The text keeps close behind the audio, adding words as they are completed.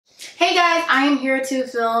guys, I am here to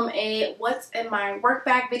film a what's in my work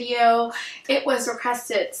bag video. It was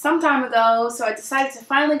requested some time ago, so I decided to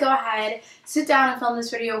finally go ahead, sit down and film this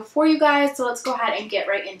video for you guys. So let's go ahead and get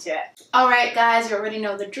right into it. Alright guys, you already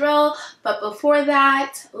know the drill, but before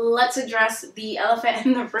that, let's address the elephant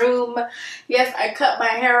in the room. Yes, I cut my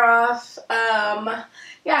hair off.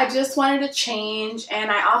 Yeah, I just wanted to change,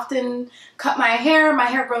 and I often cut my hair. My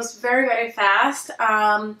hair grows very, very fast.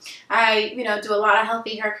 I, do a lot of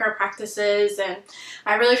healthy hair care practices, and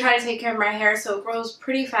I really try to take care of my hair, so it grows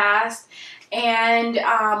pretty fast. And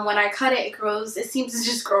when I cut it, it seems to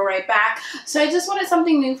just grow right back. So I just wanted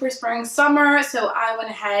something new for spring, summer, so I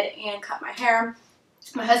went ahead and cut my hair.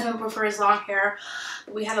 My husband prefers long hair.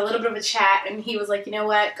 We had a little bit of a chat, and he was like, you know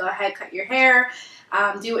what, go ahead, cut your hair.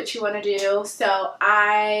 Do what you want to do. So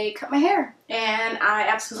I cut my hair and I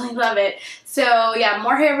absolutely love it. So yeah,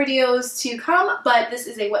 more hair videos to come, but this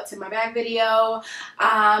is a what's in my bag video.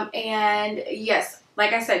 And yes,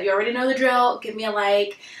 like I said, you already know the drill. Give me a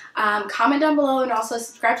like, comment down below, and also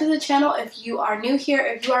subscribe to the channel if you are new here.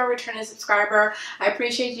 If you are a returning subscriber, I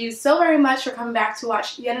appreciate you so very much for coming back to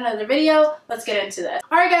watch yet another video. Let's get into this.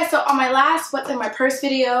 Alright guys, so on my last what's in my purse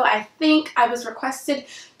video, I think I was requested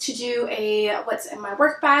to do a what's in my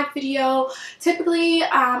work bag video. Typically,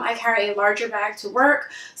 I carry a larger bag to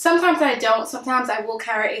work. Sometimes I don't. Sometimes I will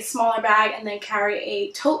carry a smaller bag and then carry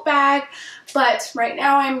a tote bag. But right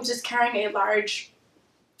now I'm just carrying a large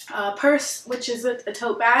purse, which is a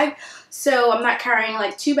tote bag. So I'm not carrying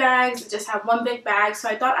like two bags, I just have one big bag. So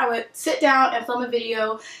I thought I would sit down and film a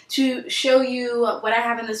video to show you what I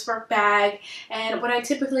have in this work bag and what I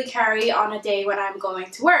typically carry on a day when I'm going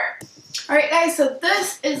to work. Alright guys, so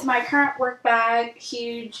this is my current work bag.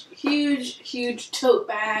 Huge tote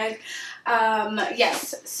bag.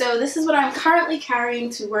 Yes, so this is what I'm currently carrying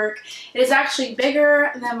to work. It is actually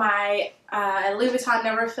bigger than my Louis Vuitton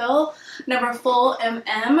Never Full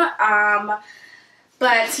MM.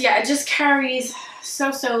 But yeah, it just carries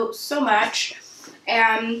so much,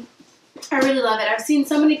 and I really love it. I've seen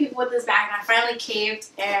so many people with this bag, and I finally caved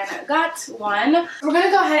and got one. We're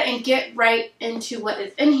gonna go ahead and get right into what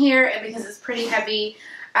is in here, and because it's pretty heavy.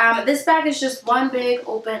 This bag is just one big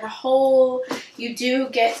open hole. You do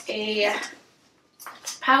get a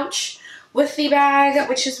pouch with the bag,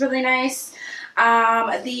 which is really nice.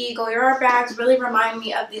 The Goyard bags really remind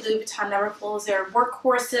me of the Louis Vuitton Never Fulls. They're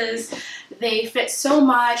workhorses. They fit so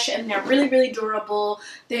much, and they're really durable.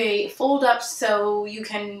 They fold up so you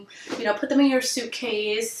can, put them in your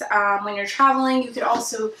suitcase when you're traveling. You could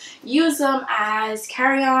also use them as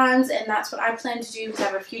carry-ons, and that's what I plan to do because I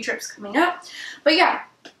have a few trips coming up. But yeah,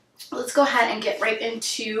 let's go ahead and get right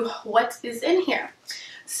into what is in here.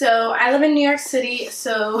 So I live in New York City,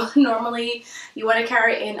 so normally you want to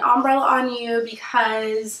carry an umbrella on you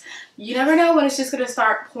because you never know when it's just going to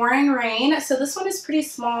start pouring rain. So this one is pretty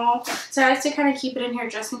small, so I like to kind of keep it in here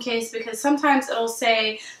just in case, because sometimes it'll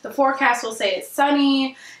say, the forecast will say it's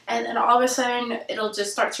sunny, and then all of a sudden it'll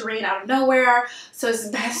just start to rain out of nowhere. So it's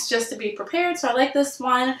best just to be prepared. So I like this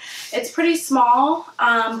one. It's pretty small,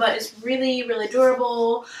 but it's really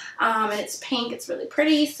durable, and it's pink. It's really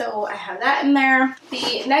pretty, so I have that in there.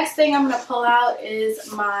 The next thing I'm going to pull out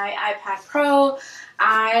is my iPad Pro.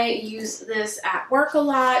 I use this at work a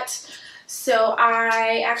lot. So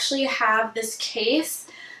I actually have this case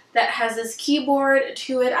that has this keyboard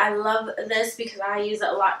to it. I love this because I use it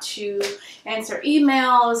a lot to answer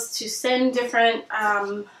emails, to send different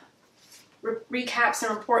recaps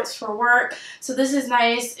and reports for work. So this is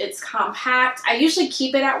nice. It's compact. I usually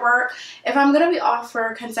keep it at work. If I'm going to be off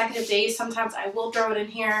for consecutive days, sometimes I will throw it in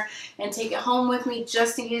here and take it home with me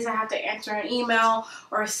just in case I have to answer an email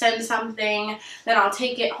or send something. Then I'll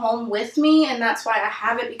take it home with me, and that's why I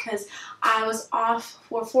have it, because I was off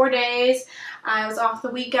for 4 days. I was off the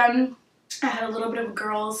weekend. I had a little bit of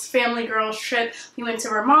a family girls trip. We went to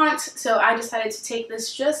Vermont, so I decided to take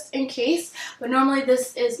this just in case, but normally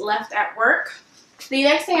this is left at work. The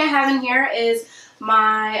next thing I have in here is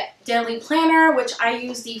my daily planner, which I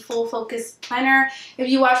use the Full Focus planner. If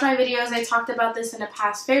you watch my videos, I talked about this in a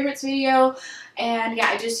past favorites video, and yeah,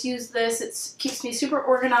 I just use this. It keeps me super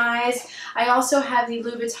organized. I also have the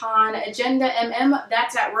Louis Vuitton Agenda MM.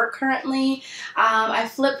 That's at work currently. I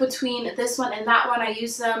flip between this one and that one. I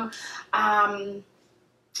use them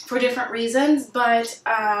for different reasons, but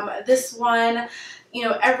this one,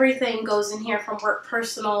 everything goes in here, from work,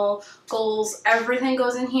 personal, goals, everything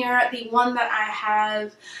goes in here. The one that I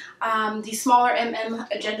have, the smaller MM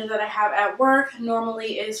agenda that I have at work,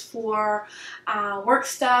 normally is for work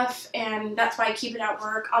stuff, and that's why I keep it at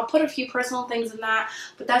work. I'll put a few personal things in that,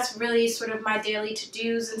 but that's really sort of my daily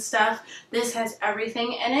to-dos and stuff. This has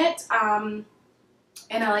everything in it.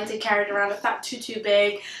 and I like to carry it around. It's not too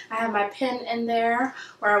big. I have my pen in there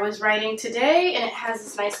where I was writing today, and it has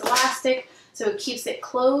this nice elastic so it keeps it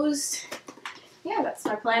closed. Yeah, that's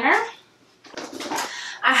my planner.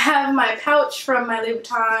 I have my pouch from my Louis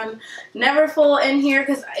Vuitton Neverfull in here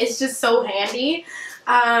because it's just so handy.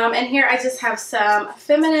 And here I just have some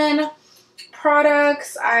feminine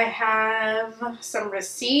products. I have some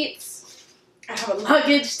receipts. I have a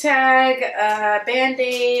luggage tag, a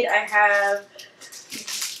Band-Aid. I have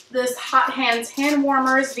this Hot Hands hand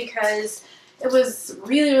warmers because it was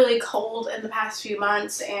really cold in the past few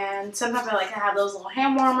months, and sometimes I like to have those little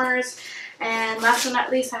hand warmers. And last but not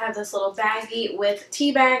least, I have this little baggie with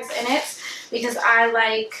tea bags in it because I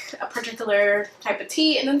like a particular type of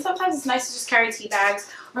tea, and then sometimes it's nice to just carry tea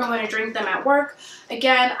bags or when I drink them at work.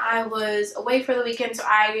 Again, I was away for the weekend, so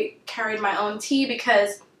I carried my own tea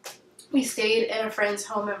because we stayed in a friend's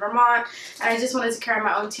home in Vermont, and I just wanted to carry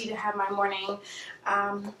my own tea to have my morning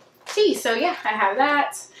tea. So yeah, I have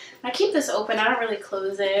that. I keep this open. I don't really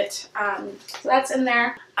close it. So that's in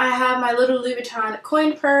there. I have my little Louis Vuitton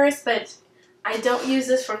coin purse, but I don't use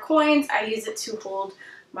this for coins. I use it to hold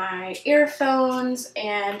my earphones,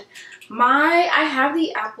 and I have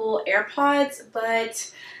the Apple AirPods,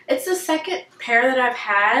 but it's the second pair that I've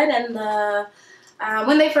had, and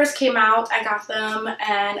when they first came out, I got them,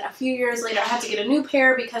 and a few years later I had to get a new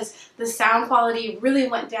pair because the sound quality really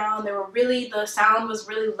went down. The sound was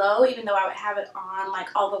really low, even though I would have it on like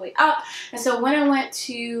all the way up. And so when I went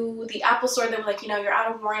to the Apple store, they were like, you know, you're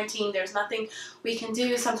out of warranty, there's nothing we can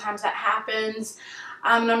do. Sometimes that happens.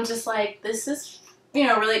 And I'm just like, this is, you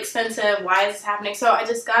know, really expensive. Why is this happening? So I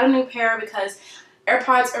just got a new pair because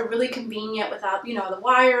AirPods are really convenient without, you know, the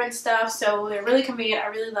wire and stuff. So they're really convenient. I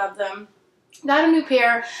really love them. Got a new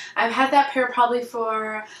pair. I've had that pair probably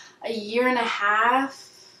for a year and a half,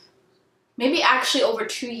 maybe actually over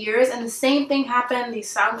 2 years, and the same thing happened. The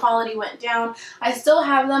sound quality went down. I still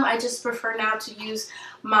have them. I just prefer now to use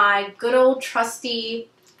my good old trusty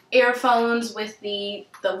earphones with the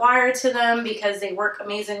wire to them because they work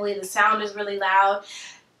amazingly. The sound is really loud.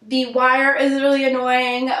 The wire is really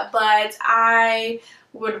annoying, but I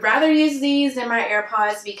would rather use these than my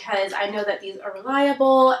AirPods because I know that these are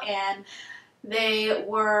reliable, and they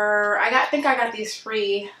were, I think I got these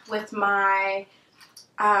free with my,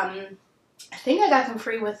 I think I got them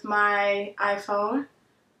free with my iPhone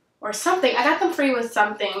or something. I got them free with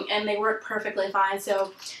something, and they work perfectly fine.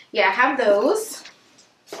 So yeah, I have those.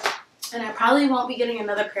 And I probably won't be getting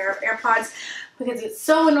another pair of AirPods because it's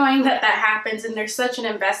so annoying that that happens, and they're such an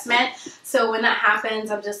investment. So when that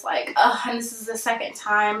happens, I'm just like, oh, and this is the second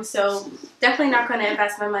time. So definitely not going to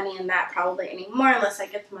invest my money in that probably anymore unless I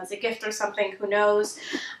get them as a gift or something. Who knows?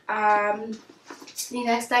 The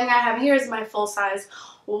next thing I have here is my full-size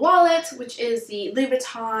wallet, which is the Louis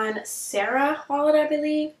Vuitton Sarah wallet, I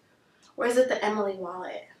believe. Or is it the Emily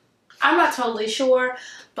wallet? I'm not totally sure,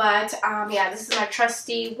 but yeah, this is my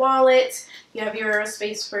trusty wallet. You have your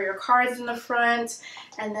space for your cards in the front,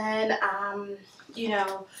 and then you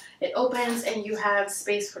know, it opens and you have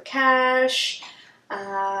space for cash.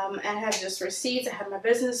 And I have just receipts. I have my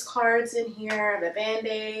business cards in here, the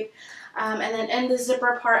Band-Aid, and then in the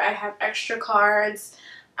zipper part I have extra cards.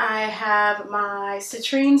 I have my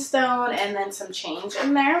citrine stone and then some change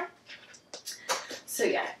in there. So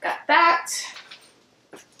yeah, got that.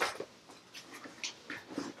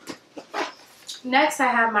 Next, I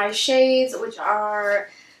have my shades, which are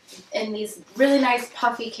in these really nice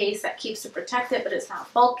puffy case that keeps it protected, but it's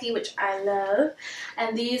not bulky, which I love.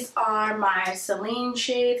 And these are my Celine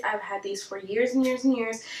shades. I've had these for years and years and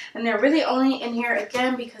years, and they're really only in here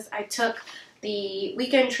again because I took the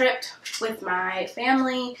weekend trip with my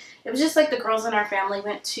family. It was just like the girls in our family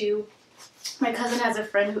went to. My cousin has a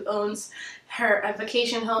friend who owns a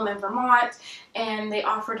vacation home in Vermont, and they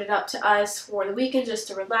offered it up to us for the weekend just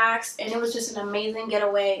to relax, and it was just an amazing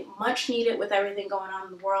getaway, much needed with everything going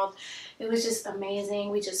on in the world. It was just amazing.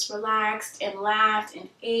 We just relaxed and laughed and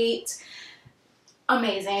ate.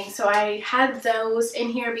 Amazing. So I had those in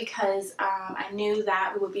here because I knew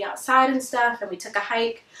that we would be outside and stuff, and we took a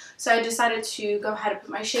hike, so I decided to go ahead and put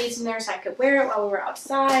my shades in there so I could wear it while we were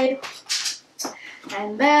outside.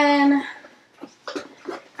 And then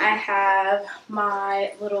I have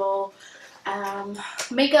my little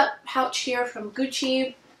makeup pouch here from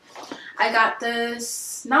Gucci. I got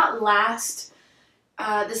this not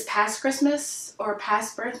this past Christmas or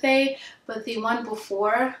past birthday, but the one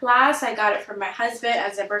before last. I got it from my husband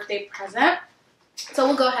as a birthday present. So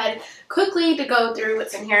we'll go ahead quickly to go through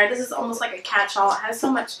what's in here. This is almost like a catch-all. It has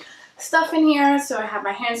so much stuff in here. So I have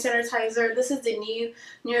my hand sanitizer. This is the New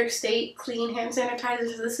York State clean hand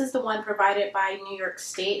sanitizer. So this is the one provided by New York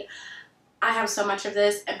State. I have so much of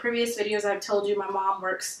this. In previous videos, I've told you my mom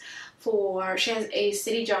she has a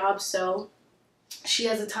city job, so she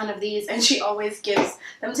has a ton of these and she always gives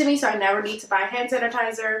them to me, so I never need to buy hand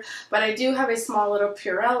sanitizer. But I do have a small little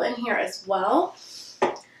Purell in here as well.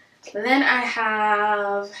 But then I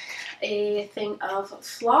have a thing of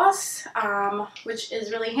floss, which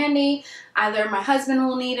is really handy. Either my husband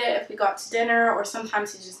will need it if we go out to dinner, or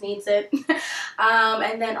sometimes he just needs it.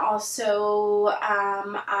 And then also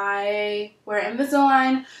I wear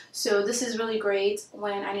Invisalign, so this is really great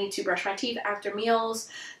when I need to brush my teeth after meals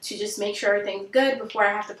to just make sure everything's good before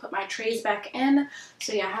I have to put my trays back in.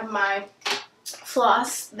 So yeah, I have my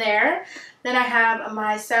floss there. Then I have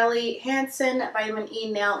my Sally Hansen Vitamin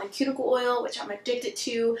E Nail and Cuticle Oil, which I'm addicted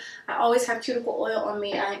to. I always have cuticle oil on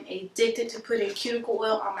me. I'm addicted to putting cuticle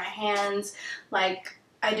oil on my hands. Like,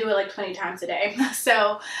 I do it like 20 times a day.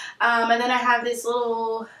 So, and then I have this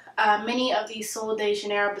little mini of the Sol de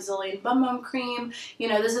Janeiro Brazilian Bum Bum Cream. You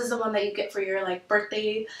know, this is the one that you get for your like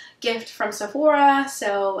birthday gift from Sephora.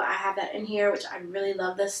 So I have that in here, which I really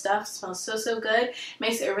love. This stuff. It smells so good.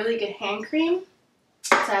 Makes it a really good hand cream.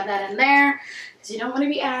 So I have that in there because you don't want to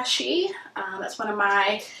be ashy. That's one of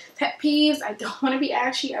my pet peeves. I don't want to be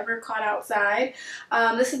ashy ever caught outside.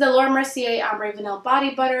 This is the Laura Mercier Ombre Vanilla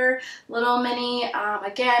Body Butter, little mini.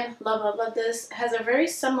 Again, love this. It has a very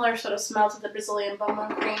similar sort of smell to the Brazilian Bum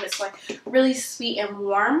Bum Cream. It's like really sweet and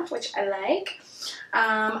warm, which I like.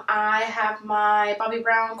 I have my Bobbi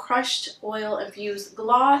Brown Crushed Oil Infused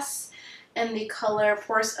Gloss in the color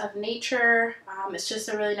Force of Nature. It's just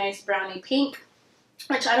a really nice brownie pink,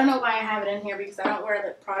 which I don't know why I have it in here because I don't wear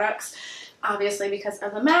lip products, obviously because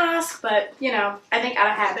of the mask, but you know, I think out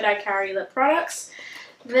of habit I carry lip products.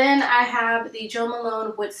 Then I have the Jo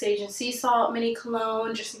Malone Wood Sage and Sea Salt Mini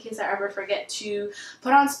Cologne, just in case I ever forget to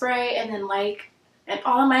put on spray. And then like in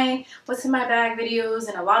all of my what's in my bag videos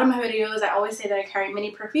and a lot of my videos, I always say that I carry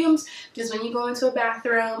mini perfumes because when you go into a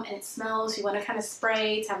bathroom and it smells, you want to kind of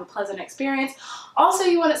spray to have a pleasant experience. Also,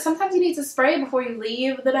 sometimes you need to spray before you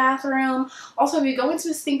leave the bathroom. Also, if you go into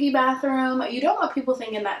a stinky bathroom, you don't want people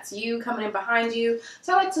thinking that's you coming in behind you.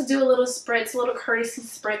 So I like to do a little spritz, a little courtesy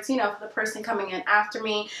spritz, you know, for the person coming in after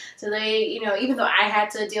me. So they, you know, even though I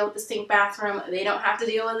had to deal with the stink bathroom, they don't have to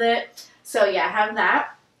deal with it. So yeah, I have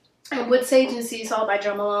that. And Wood Sage and Sea Salt by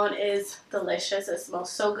Jo Malone is delicious. It smells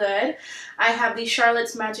so good. I have the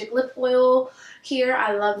Charlotte's Magic Lip Oil here.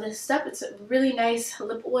 I love this stuff. It's a really nice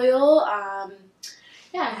lip oil.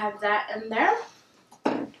 Yeah, I have that in there.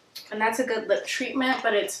 And that's a good lip treatment,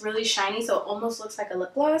 but it's really shiny, so it almost looks like a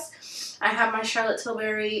lip gloss. I have my Charlotte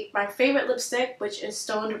Tilbury, my favorite lipstick, which is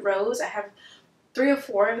Stoned Rose. I have 3 or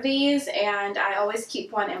 4 of these, and I always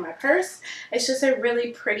keep one in my purse. It's just a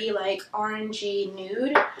really pretty, like, orangey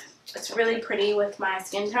nude. It's really pretty with my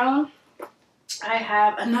skin tone. I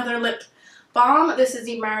have another lip balm. This is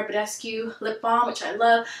the Mara Badescu lip balm, which I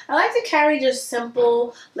love. I like to carry just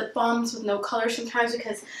simple lip balms with no color sometimes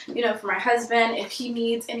because, you know, for my husband, if he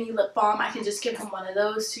needs any lip balm, I can just give him one of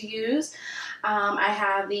those to use. I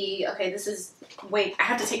have the, wait, I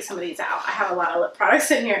have to take some of these out. I have a lot of lip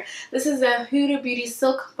products in here. This is a Huda Beauty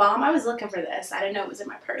Silk Balm. I was looking for this. I didn't know it was in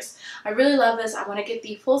my purse. I really love this. I want to get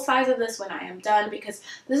the full size of this when I am done because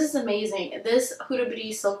this is amazing. This Huda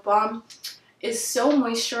Beauty Silk Balm is so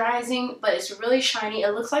moisturizing, but it's really shiny.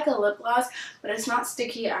 It looks like a lip gloss, but it's not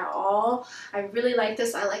sticky at all. I really like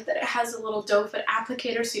this. I like that it has a little doe foot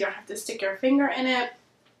applicator so you don't have to stick your finger in it.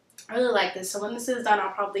 I really like this. So when this is done,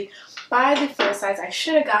 I'll probably buy the full size. I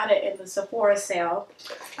should have got it in the Sephora sale.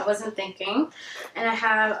 I wasn't thinking. And I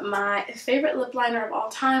have my favorite lip liner of all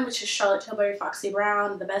time, which is Charlotte Tilbury Foxy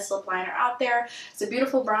Brown, the best lip liner out there. It's a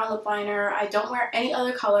beautiful brown lip liner. I don't wear any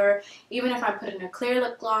other color, even if I put in a clear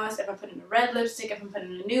lip gloss, if I put in a red lipstick, if I put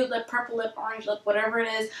in a nude lip, purple lip, orange lip, whatever it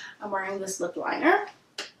is, I'm wearing this lip liner.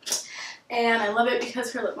 And I love it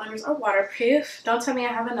because her lip liners are waterproof. Don't tell me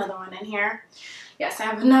I have another one in here. Yes, I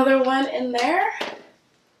have another one in there.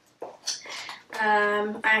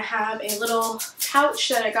 I have a little pouch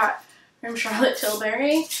that I got from Charlotte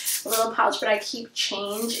Tilbury. A little pouch, but I keep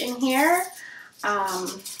change in here. Yeah,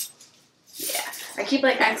 I keep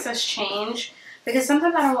like excess change because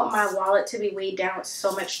sometimes I don't want my wallet to be weighed down with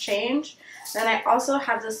so much change. Then I also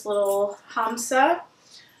have this little Hamsa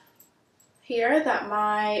here that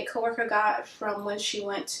my coworker got from when she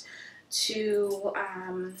went to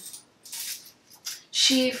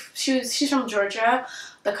she's from Georgia,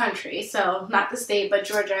 the country, so not the state, but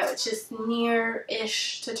Georgia, which is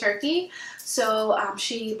near-ish to Turkey. So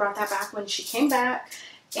she brought that back when she came back,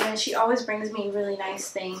 and she always brings me really nice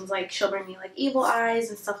things. Like she'll bring me like evil eyes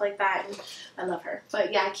and stuff like that, and I love her.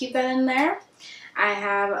 But yeah, I keep that in there. I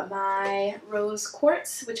have my rose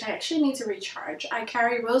quartz, which I actually need to recharge. I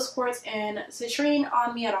carry rose quartz and citrine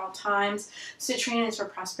on me at all times. Citrine is for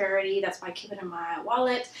prosperity, that's why I keep it in my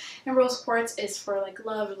wallet. And rose quartz is for like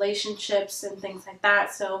love, relationships, and things like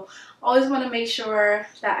that. So always want to make sure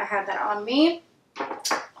that I have that on me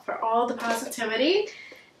for all the positivity.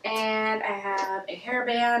 And I have a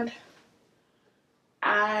hairband.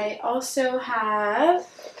 I also have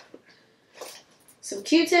some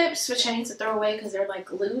Q-tips, which I need to throw away because they're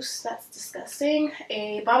like loose. That's disgusting.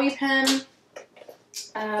 A bobby pin,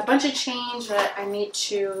 a bunch of change that I need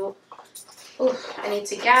to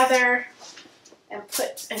gather and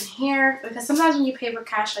put in here, because sometimes when you pay for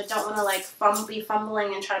cash, I don't want to like be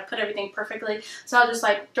fumbling and try to put everything perfectly. So I'll just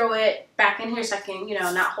like throw it back in here so I can, you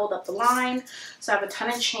know, not hold up the line. So I have a ton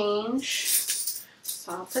of change.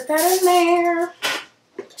 So I'll put that in there.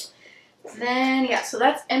 Then yeah, so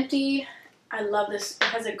that's empty. I love this. It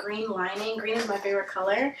has a green lining. Green is my favorite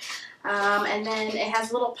color. And then it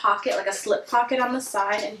has a little pocket, like a slip pocket on the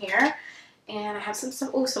side in here. And I have some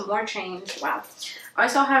more change. Wow. I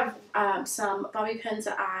also have some bobby pins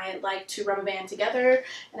that I like to rubber band together.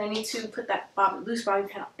 And I need to put that loose bobby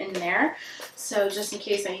pin in there. So just in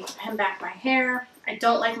case I need to pin back my hair. I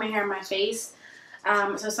don't like my hair in my face.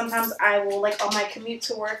 So sometimes I will, like on my commute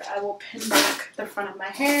to work, I will pin back the front of my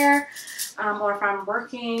hair. Or if I'm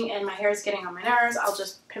working and my hair is getting on my nerves, I'll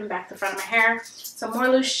just pin back the front of my hair. Some more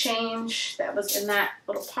loose change that was in that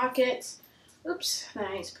little pocket. Oops, then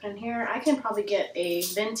I need to put in here. I can probably get a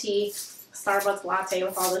venti Starbucks latte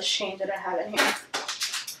with all this change that I have in here.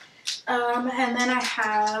 And then I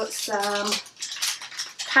have some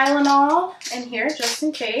Tylenol in here just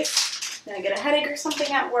in case. Then I get a headache or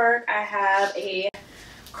something at work. I have a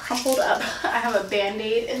crumpled up, I have a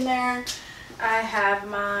Band-Aid in there. I have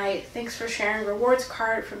my thanks for sharing rewards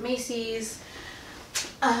card from Macy's.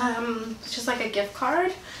 It's just like a gift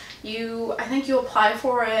card. I think you apply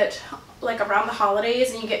for it like around the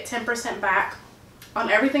holidays and you get 10% back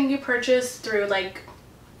on everything you purchase through like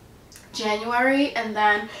January, and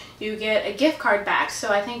then you get a gift card back.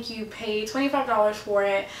 So I think you pay $25 for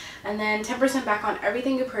it and then 10% back on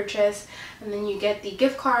everything you purchase, and then you get the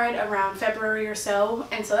gift card around February or so,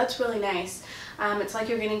 and so that's really nice. It's like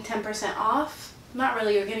you're getting 10% off. Not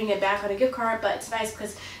really, you're getting it back on a gift card, but it's nice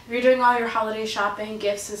because if you're doing all your holiday shopping,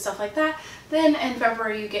 gifts and stuff like that, then in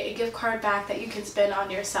February you get a gift card back that you can spend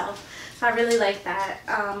on yourself. So I really like that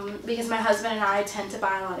because my husband and I tend to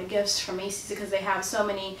buy a lot of gifts from Macy's because they have so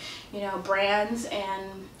many, you know, brands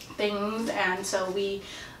and things, and so we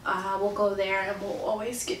will go there and we'll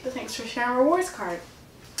always get the thanks for sharing rewards card.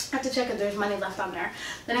 I have to check if there's money left on there.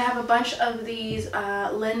 Then I have a bunch of these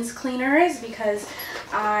lens cleaners because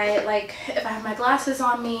I like, if I have my glasses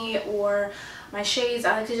on me or my shades,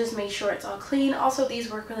 I like to just make sure it's all clean. Also,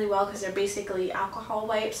 these work really well because they're basically alcohol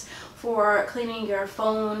wipes for cleaning your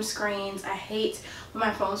phone screens. I hate when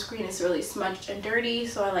my phone screen is really smudged and dirty,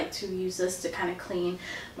 so I like to use this to kind of clean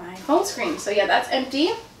my phone screen. So yeah, that's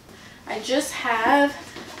empty. I just have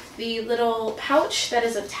the little pouch that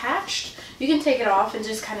is attached. You can take it off and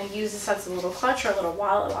just kind of use this as a little clutch or a little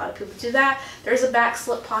wallet. A lot of people do that. There's a back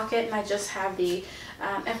slip pocket, and I just have the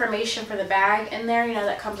information for the bag in there, you know,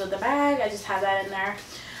 that comes with the bag. I just have that in there.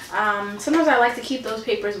 Sometimes I like to keep those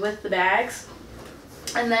papers with the bags.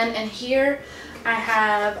 And then in here I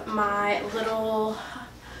have my little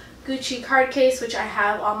Gucci card case, which I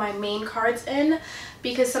have all my main cards in,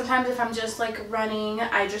 because sometimes if I'm just like running,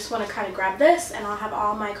 I just want to kind of grab this and I'll have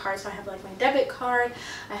all my cards. So I have like my debit card,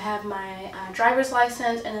 I have my driver's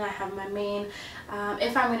license, and then I have my main,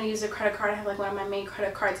 if I'm going to use a credit card, I have like one of my main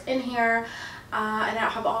credit cards in here. And I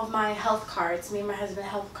have all of my health cards, me and my husband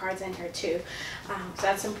health cards in here too. So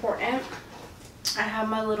that's important. I have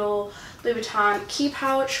my little Louis Vuitton key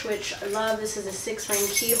pouch, which I love. This is a 6-ring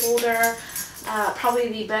key holder. Probably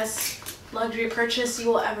the best luxury purchase you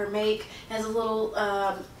will ever make. It has a little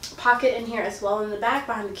pocket in here as well in the back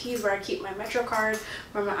behind the keys where I keep my Metro card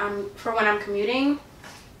for when I'm commuting.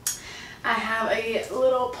 I have a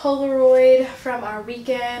little Polaroid from our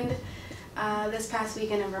weekend, this past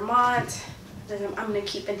weekend in Vermont, that I'm going to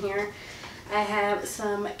keep in here. I have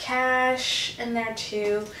some cash in there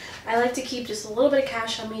too. I like to keep just a little bit of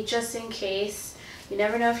cash on me just in case. You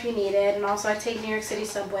never know if you need it. And also I take New York City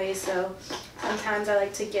subways, so sometimes I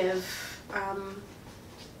like to give,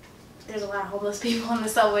 there's a lot of homeless people on the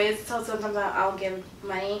subways, so sometimes I'll give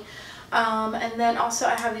money. And then also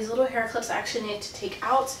I have these little hair clips I actually need to take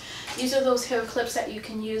out. These are those hair clips that you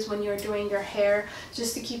can use when you're doing your hair,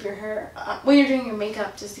 just to keep your hair, when you're doing your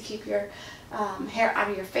makeup, just to keep your hair out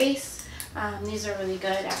of your face. These are really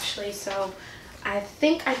good actually, so I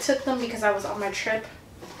think I took them because I was on my trip,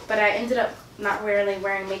 but I ended up not really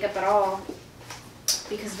wearing makeup at all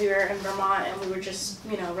because we were in Vermont and we were just,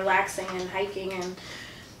 you know, relaxing and hiking and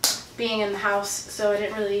being in the house, so I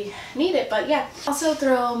didn't really need it. But yeah, also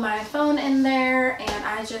throw my phone in there, and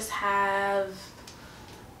I just have,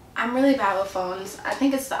 I'm really bad with phones. I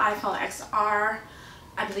think it's the iPhone XR.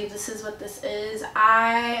 I believe this is what this is.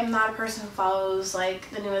 I am not a person who follows like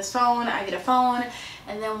the newest phone. I get a phone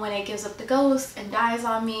and then when it gives up the ghost and dies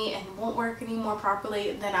on me and won't work anymore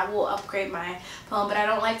properly, then I will upgrade my phone. But I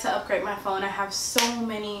don't like to upgrade my phone. I have so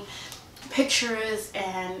many pictures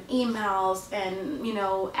and emails and, you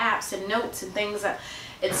know, apps and notes and things that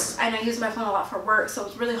and I use my phone a lot for work, so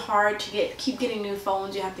it's really hard to keep getting new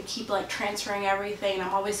phones. You have to keep like transferring everything.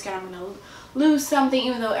 I'm always scared I'm gonna lose something,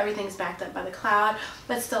 even though everything's backed up by the cloud.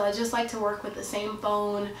 But still, I just like to work with the same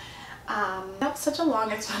phone. That was such a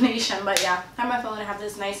long explanation, but yeah, I have my phone. I have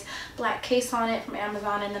this nice black case on it from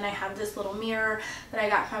Amazon, and then I have this little mirror that I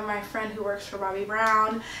got from my friend who works for Bobbi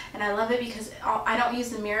Brown, and I love it because I don't use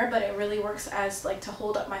the mirror, but it really works as like to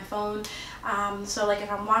hold up my phone. So like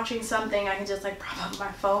if I'm watching something, I can just like prop up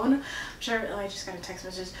my phone, which I just got a text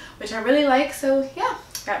message, which I really like. So yeah,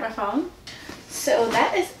 got my phone. So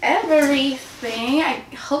that is everything. I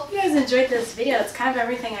hope you guys enjoyed this video. It's kind of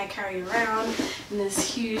everything I carry around in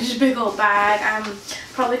this huge big old bag. I'm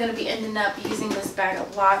probably going to be ending up using this bag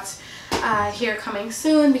a lot here coming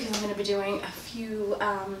soon because I'm going to be doing a few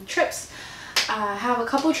trips. I have a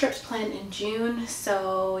couple trips planned in June,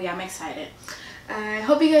 so yeah, I'm excited. I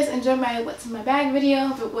hope you guys enjoyed my what's in my bag video.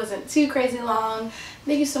 If it wasn't too crazy long,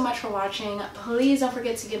 thank you so much for watching. Please don't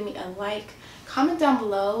forget to give me a like, comment down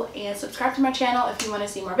below, and subscribe to my channel if you want to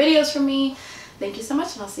see more videos from me. Thank you so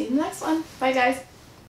much, and I'll see you in the next one. Bye guys.